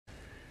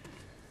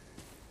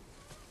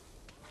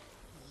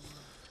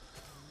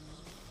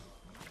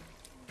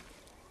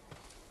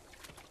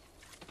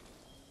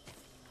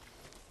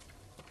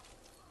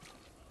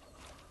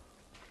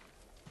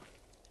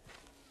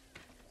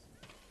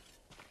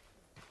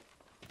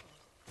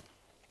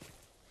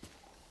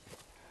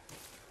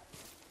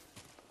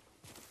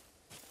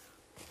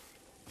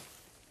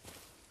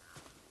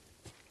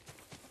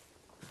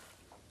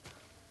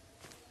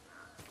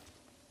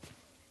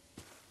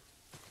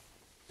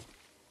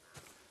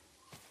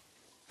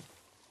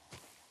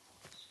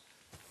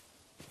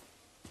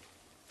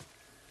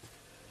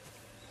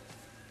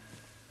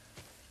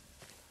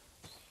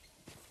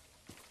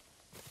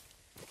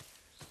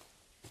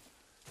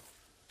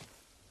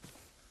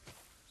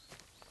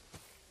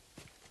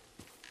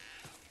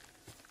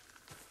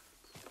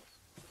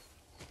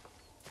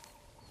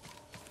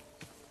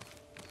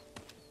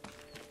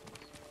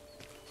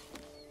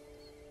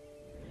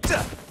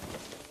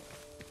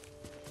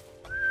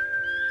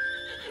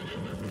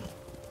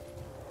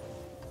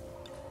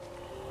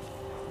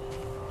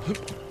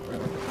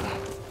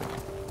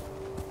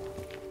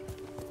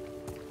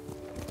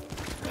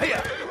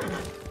Hiya!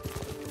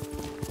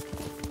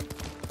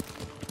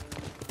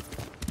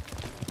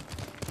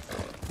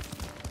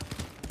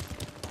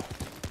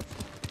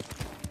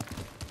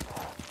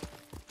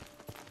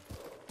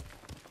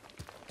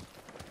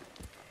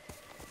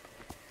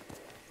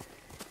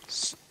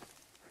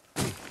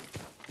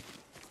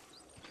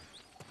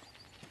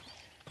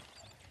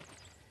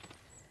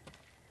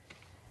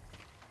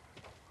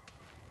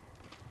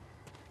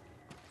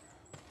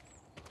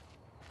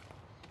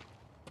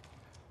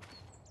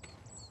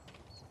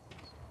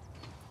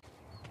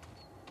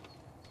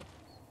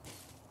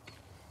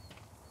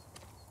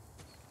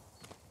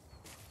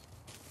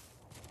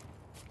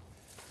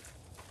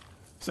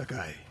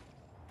 Sakai.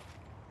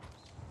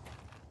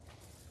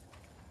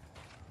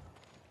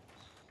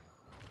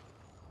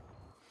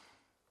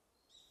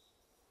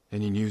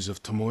 Any news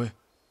of Tomoe?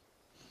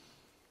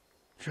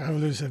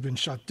 Travelers have been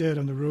shot dead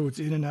on the roads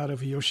in and out of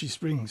Hiyoshi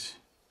Springs.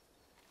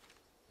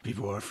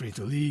 People are afraid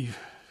to leave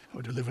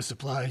or deliver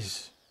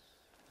supplies.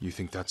 You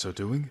think that's her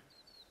doing?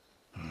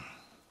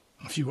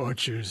 A few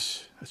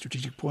archers at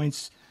strategic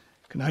points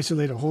can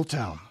isolate a whole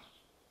town.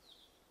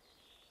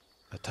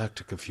 A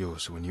tactic of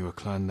yours when you were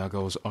Clan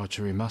Nagao's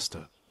archery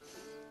master.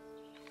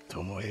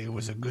 Tomoe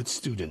was a good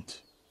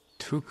student.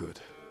 Too good.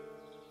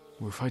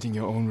 We're fighting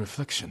your own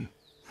reflection.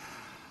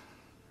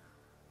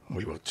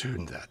 We will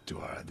turn that to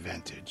our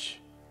advantage.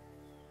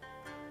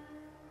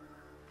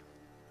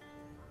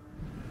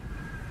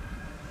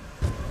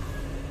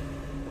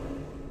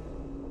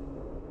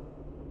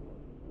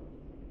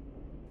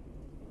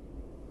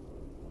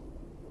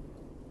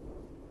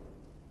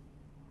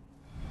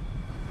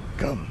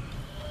 Come.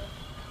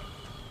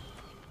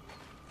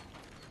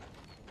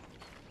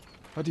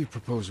 How do you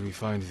propose we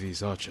find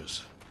these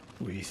archers?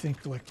 We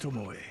think like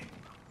Tomoe.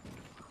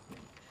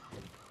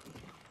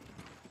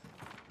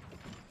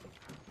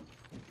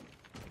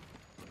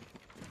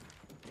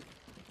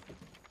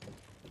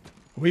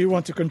 We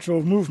want to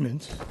control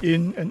movement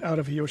in and out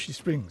of Hiyoshi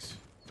Springs.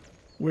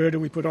 Where do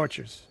we put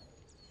archers?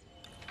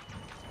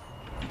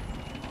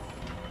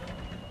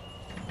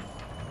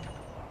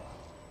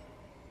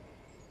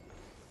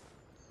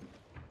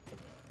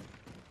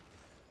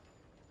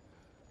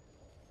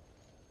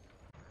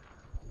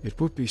 It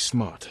would be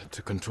smart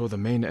to control the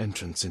main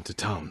entrance into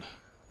town.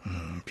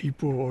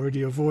 People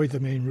already avoid the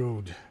main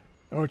road.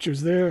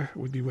 Archers there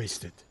would be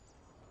wasted.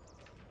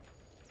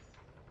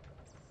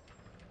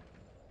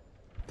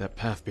 That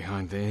path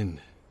behind the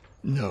inn.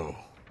 No.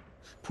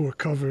 Poor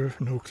cover,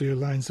 no clear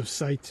lines of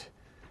sight.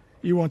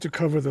 You want to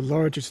cover the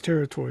largest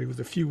territory with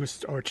the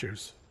fewest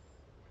archers.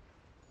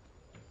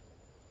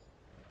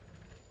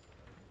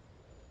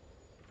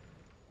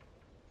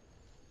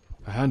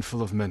 A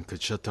handful of men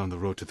could shut down the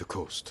road to the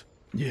coast.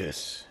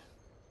 Yes.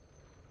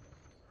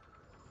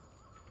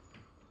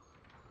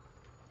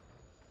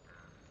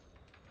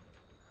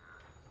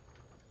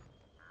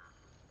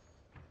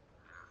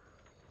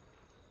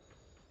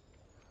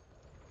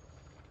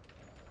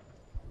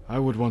 I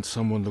would want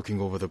someone looking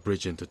over the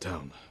bridge into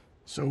town.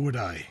 So would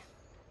I.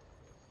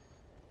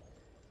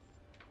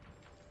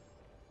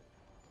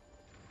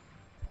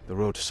 The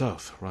road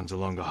south runs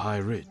along a high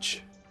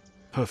ridge.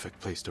 Perfect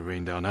place to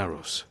rain down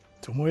arrows.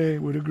 Tomoe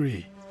would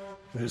agree.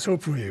 There's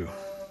hope for you.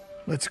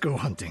 Let's go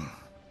hunting.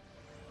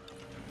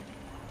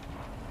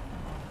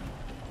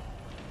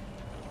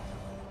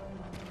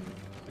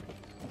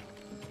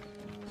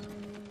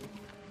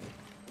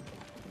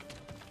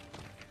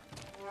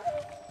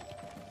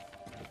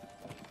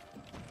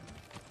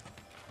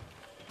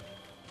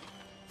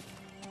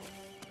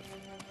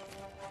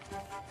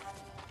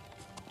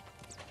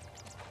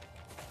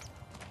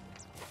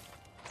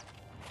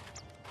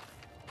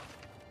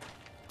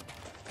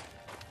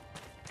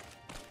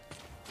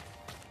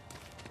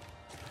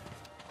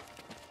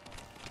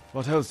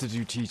 What else did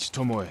you teach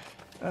Tomoe?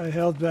 I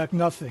held back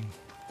nothing.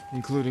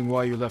 Including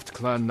why you left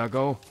Clan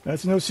Nagao?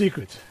 That's no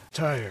secret.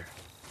 Tired.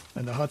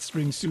 And the hot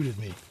spring suited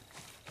me.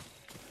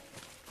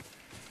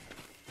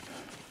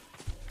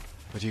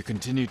 But you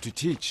continued to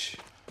teach.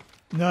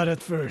 Not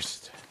at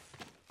first.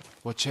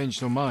 What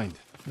changed your mind?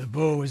 The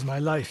bow is my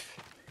life.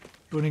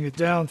 Putting it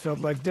down felt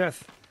like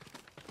death.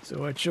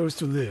 So I chose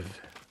to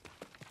live.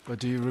 But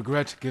do you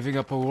regret giving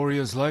up a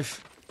warrior's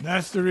life?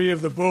 Mastery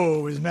of the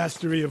bow is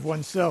mastery of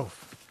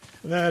oneself.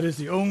 That is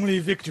the only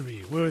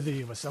victory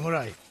worthy of a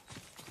samurai.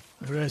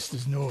 The rest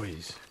is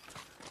noise.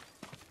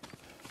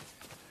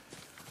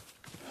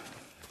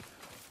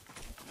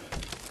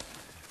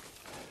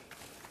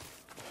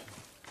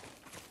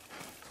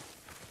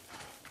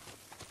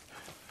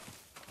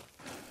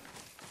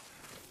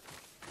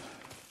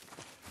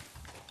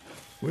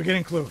 We're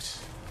getting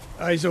close.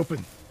 Eyes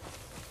open.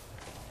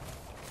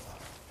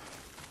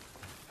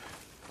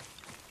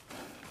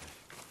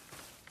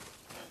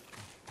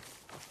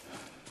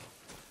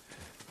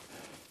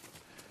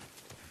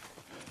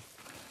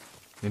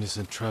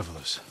 Innocent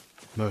travelers,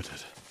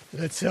 murdered.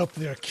 Let's help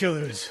their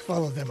killers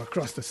follow them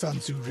across the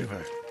Sansu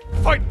River.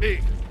 Fight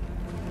me!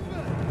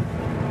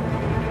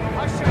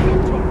 I shall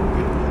not trouble with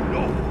you,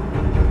 no!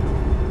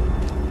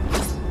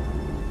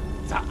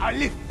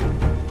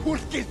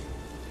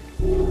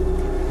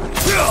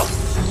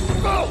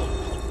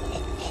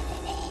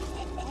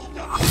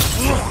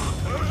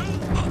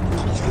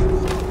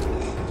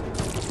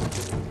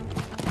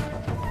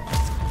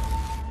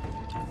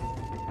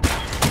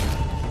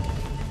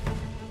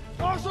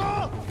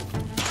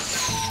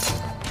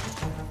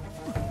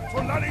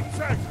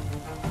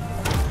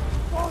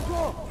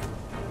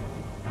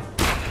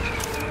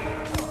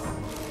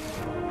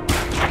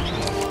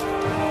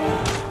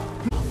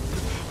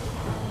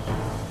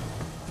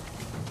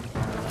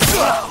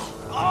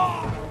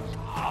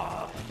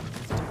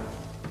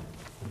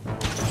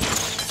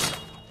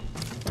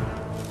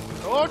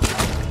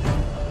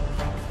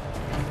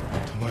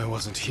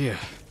 wasn't here.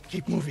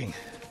 Keep moving.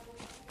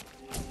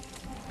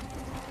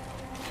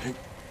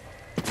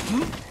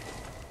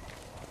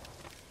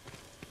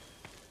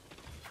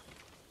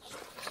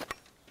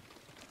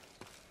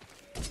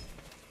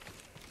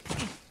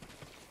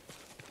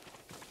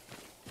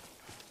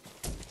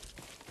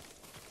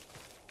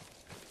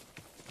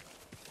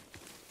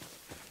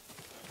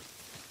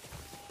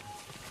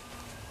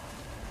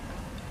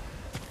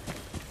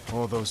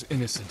 All those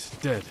innocent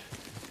dead.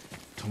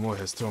 Tomoe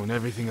has thrown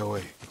everything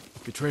away.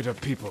 Betrayed her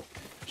people.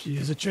 She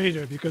is a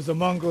traitor because the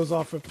Mongols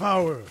offer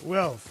power,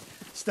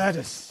 wealth,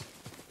 status.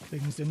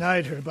 Things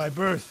denied her by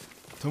birth.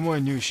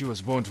 Tomoe knew she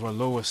was born to a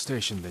lower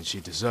station than she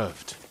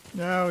deserved.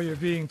 Now you're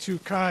being too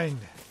kind.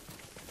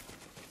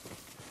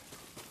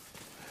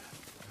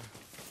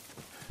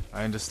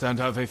 I understand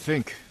how they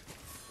think.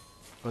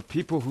 But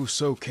people who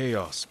sow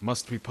chaos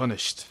must be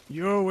punished.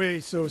 Your way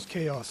sows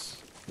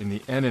chaos. In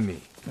the enemy.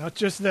 Not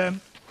just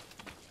them.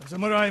 A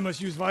samurai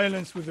must use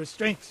violence with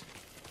restraint.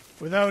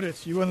 Without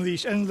it, you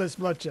unleash endless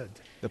bloodshed.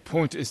 The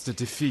point is to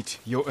defeat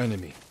your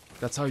enemy.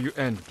 That's how you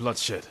end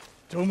bloodshed.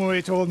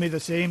 Tomoe told me the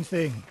same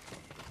thing.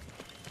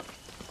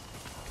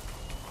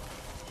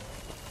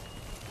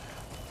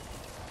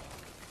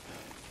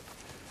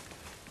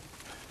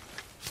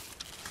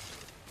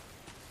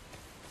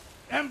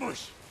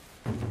 Ambush!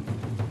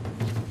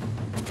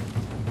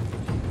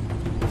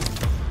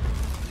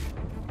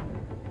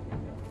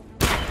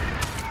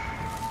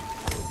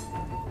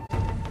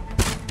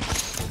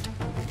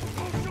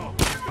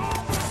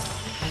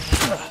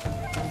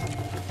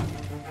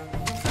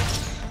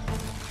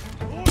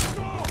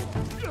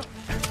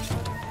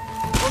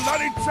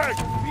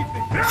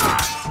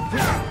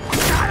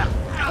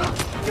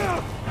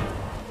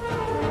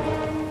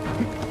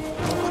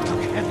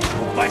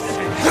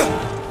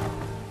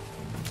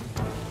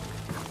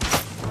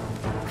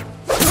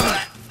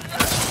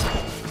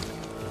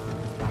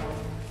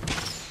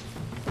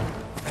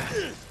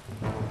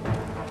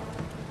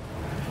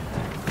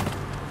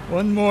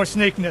 One more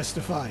snake nest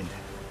to find.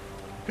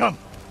 Come.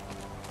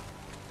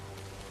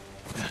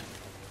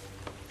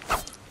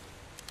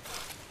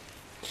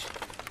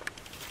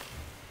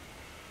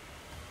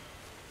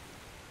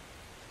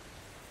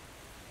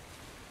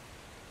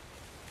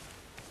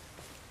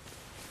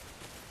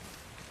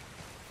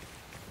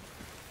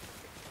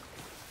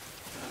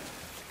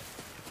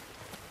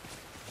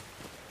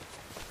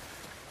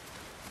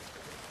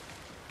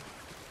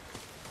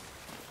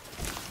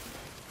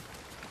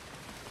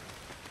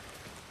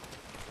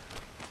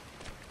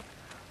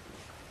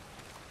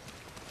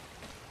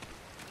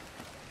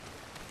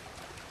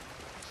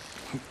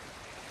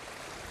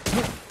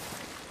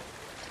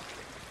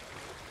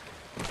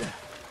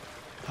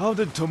 How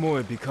did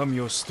Tomoe become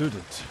your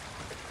student?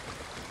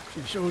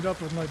 She showed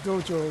up at my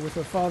dojo with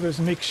her father's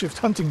makeshift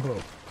hunting bow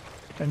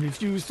and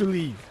refused to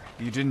leave.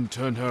 You didn't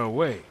turn her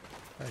away.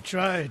 I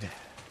tried,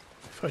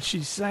 but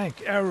she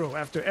sank arrow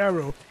after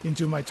arrow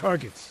into my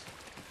targets.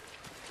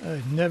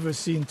 I'd never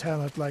seen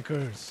talent like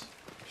hers.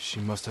 She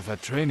must have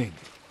had training.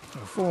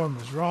 Her form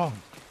was wrong.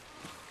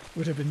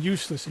 Would have been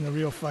useless in a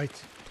real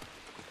fight.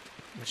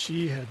 But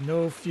she had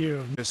no fear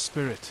of Your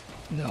spirit.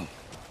 No.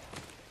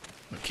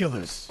 The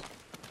killers.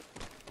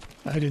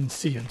 I didn't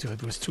see until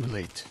it was too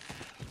late.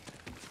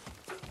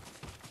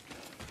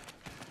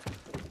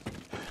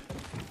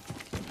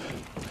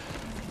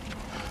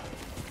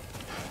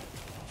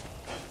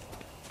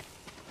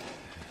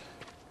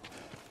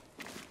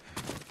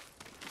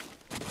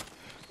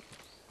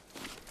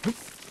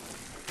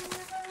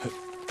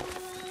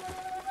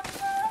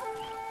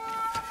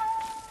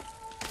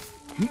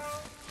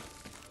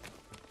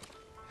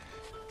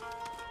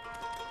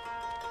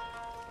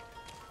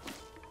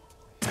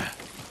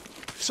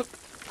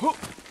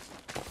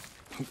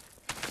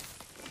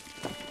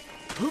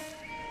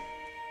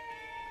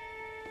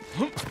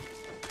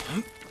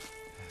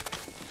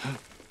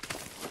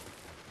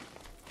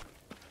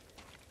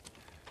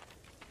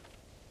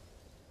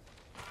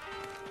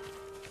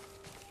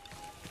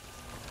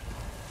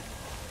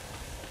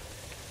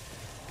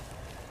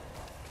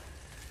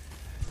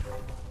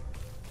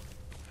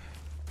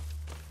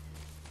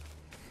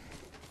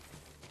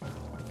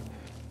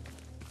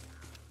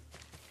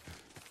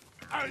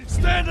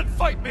 Stand and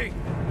fight me!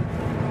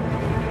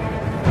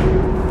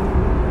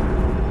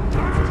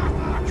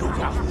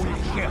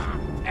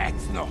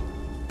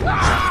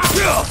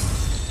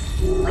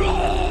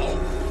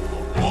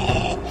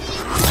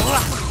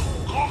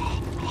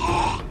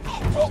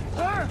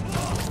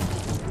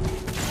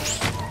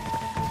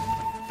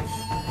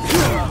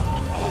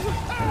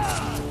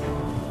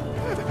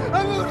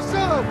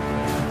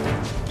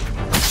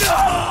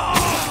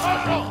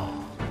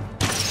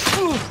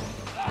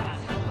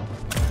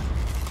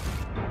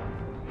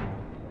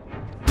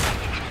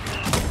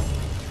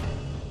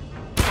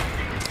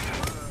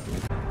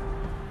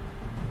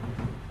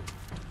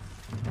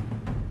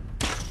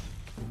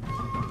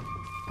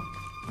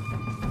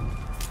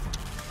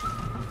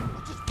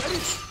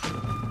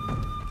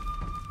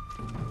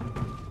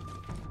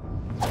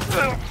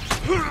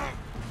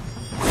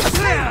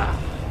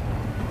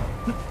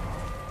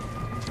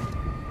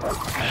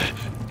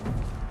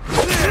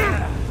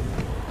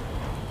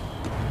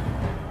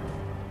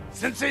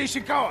 Sensei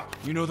Ishikawa!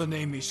 You know the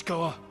name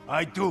Ishikawa?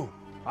 I do.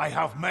 I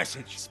have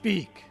message.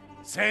 Speak.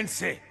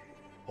 Sensei,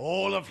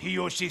 all of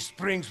Hiyoshi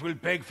Springs will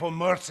beg for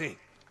mercy,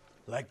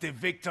 like the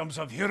victims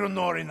of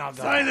Hironori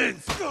Naga.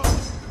 Silence!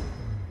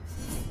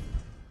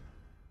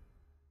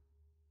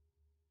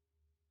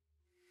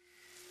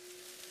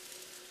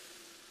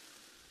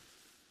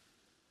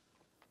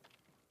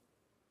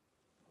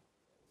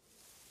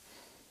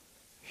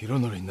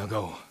 Hironori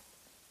Nagao.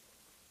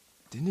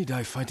 Didn't he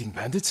die fighting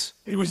bandits?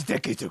 It was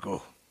decades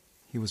ago.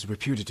 He was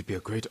reputed to be a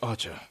great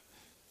archer.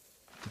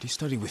 Did he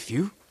study with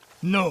you?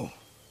 No.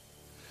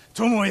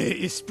 Tomoe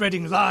is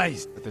spreading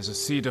lies. But there's a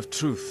seed of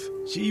truth.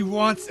 She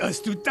wants us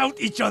to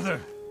doubt each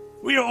other.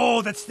 We are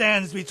all that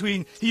stands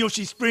between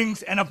Hiyoshi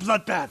Springs and a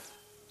bloodbath.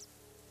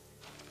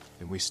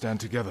 Then we stand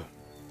together.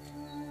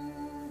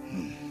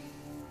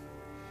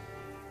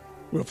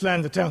 We'll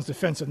plan the town's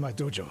defense at my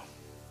dojo.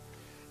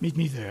 Meet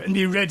me there and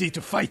be ready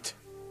to fight.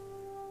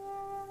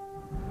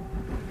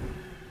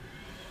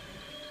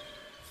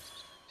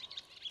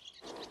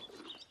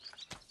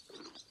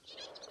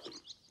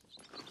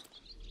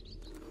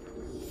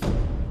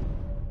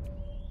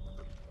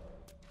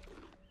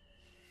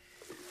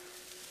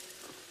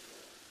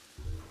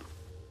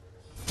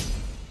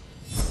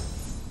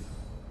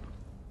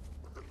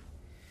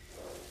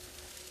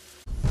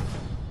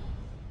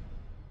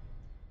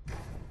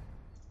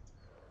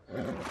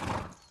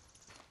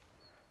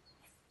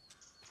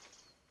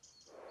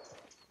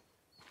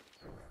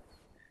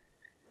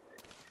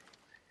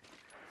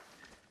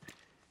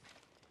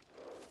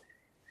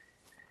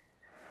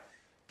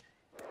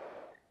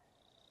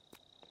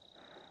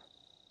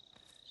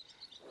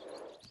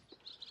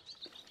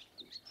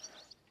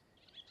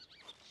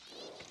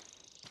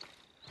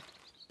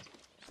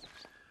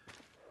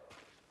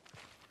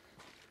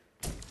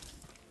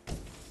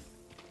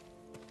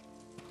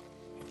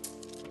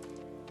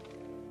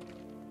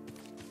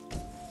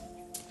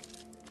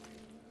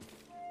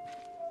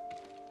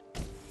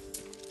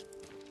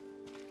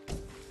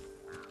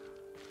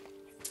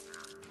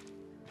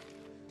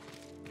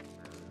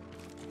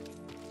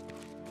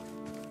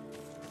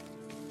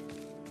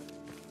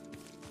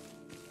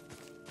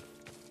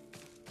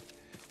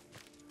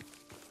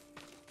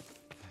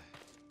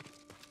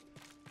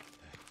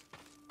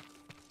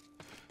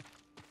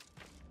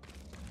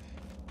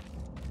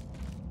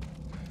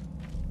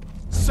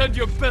 Send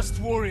your best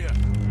warrior.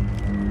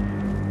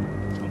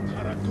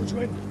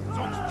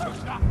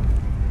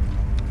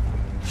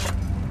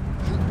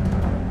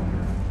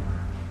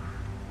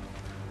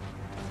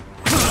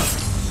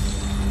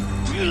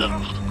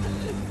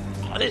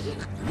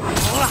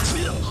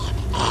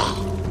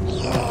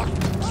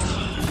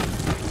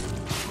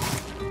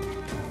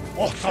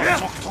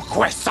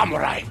 Quest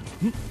samurai!